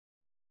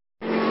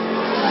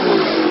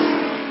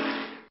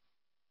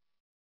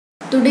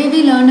Today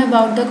we learn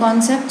about the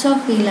concepts of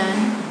VLAN.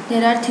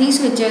 There are three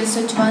switches,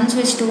 switch 1,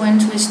 switch 2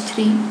 and switch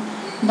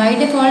 3. By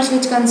default,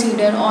 switch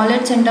consider all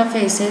its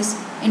interfaces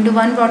into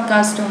one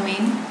broadcast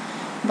domain,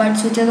 but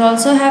switches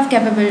also have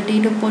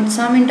capability to put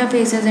some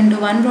interfaces into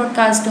one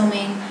broadcast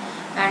domain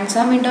and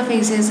some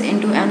interfaces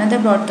into another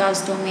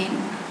broadcast domain,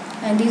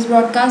 and these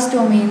broadcast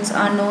domains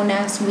are known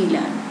as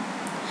VLAN.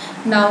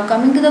 Now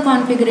coming to the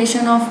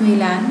configuration of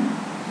VLAN.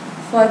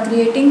 For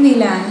creating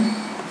VLAN,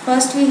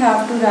 first we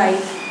have to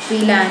write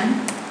VLAN,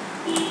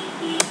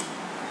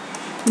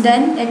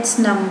 then its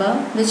number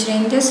which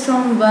ranges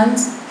from 1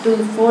 to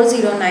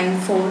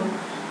 4094,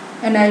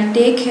 and I'll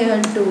take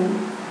here 2.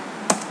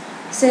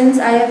 Since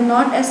I have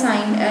not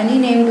assigned any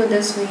name to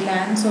this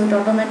VLAN, so it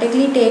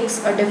automatically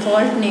takes a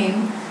default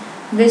name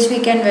which we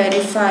can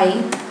verify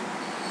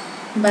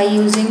by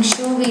using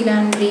show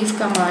VLAN brief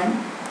command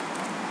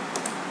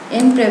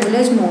in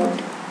privilege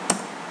mode.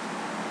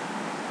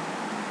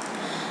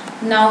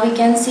 Now we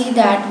can see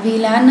that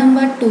VLAN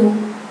number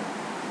 2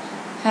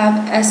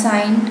 have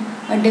assigned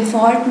a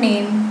default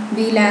name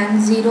VLAN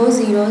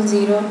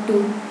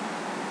 0002,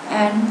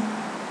 and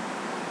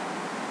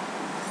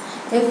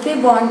if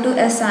we want to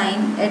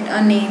assign it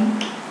a name,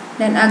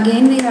 then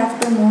again we have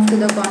to move to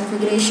the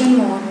configuration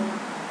mode,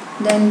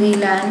 then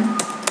VLAN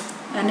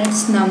and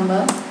its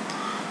number.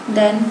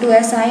 Then to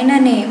assign a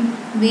name,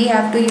 we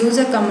have to use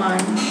a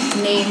command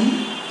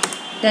name,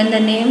 then the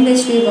name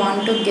which we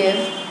want to give,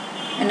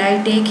 and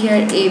I'll take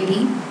here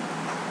AB.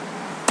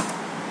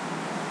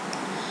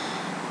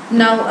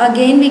 Now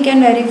again we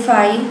can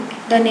verify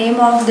the name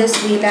of this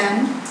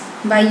VLAN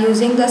by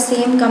using the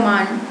same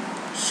command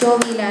show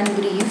VLAN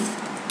brief.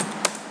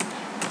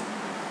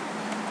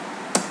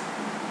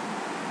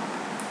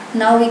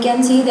 Now we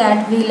can see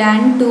that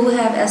VLAN 2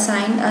 have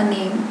assigned a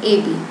name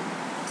AB.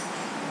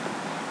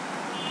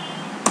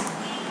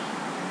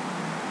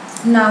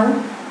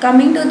 Now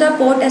coming to the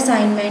port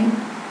assignment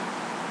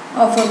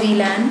of a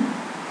VLAN.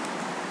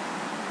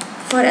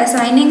 For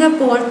assigning a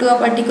port to a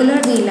particular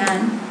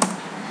VLAN,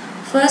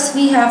 first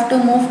we have to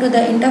move to the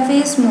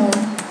interface mode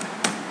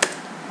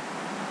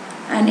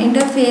and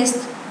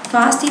interface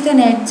fast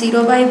Ethernet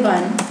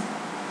 0x1.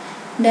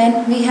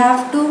 Then we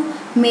have to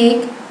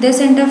make this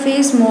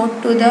interface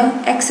mode to the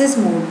access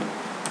mode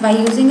by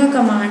using a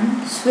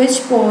command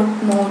switch port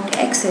mode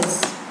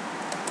access.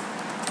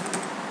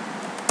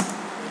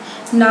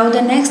 Now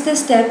the next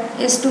step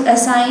is to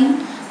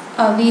assign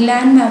a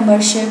VLAN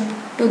membership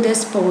to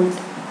this port.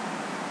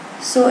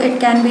 So it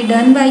can be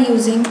done by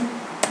using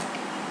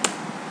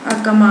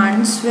a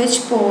command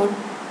switch port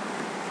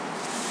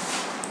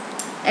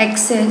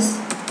access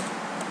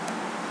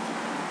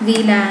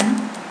VLAN,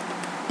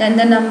 then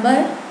the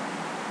number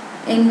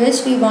in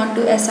which we want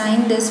to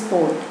assign this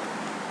port,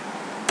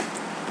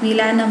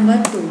 VLAN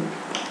number 2.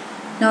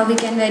 Now we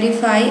can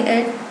verify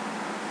it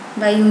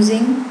by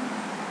using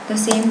the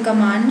same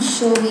command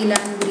show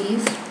VLAN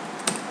brief.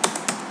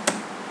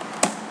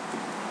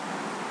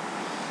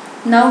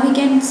 Now we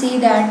can see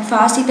that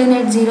fast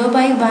Ethernet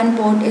 0x1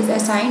 port is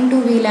assigned to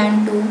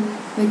VLAN 2,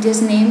 which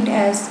is named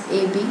as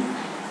AB.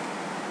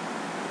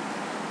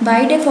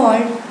 By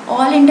default,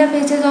 all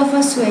interfaces of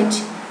a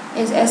switch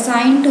is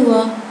assigned to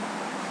a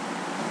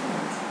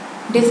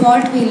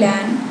default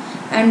VLAN,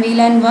 and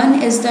VLAN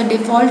 1 is the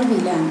default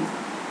VLAN.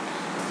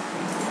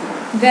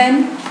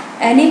 When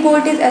any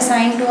port is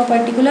assigned to a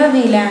particular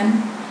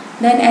VLAN,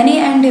 then any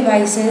end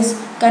devices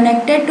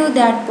connected to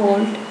that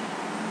port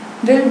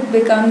will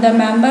become the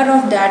member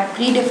of that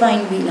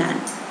predefined VLAN.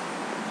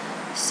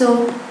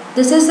 So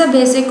this is the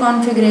basic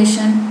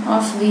configuration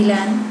of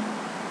VLAN.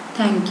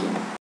 Thank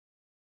you.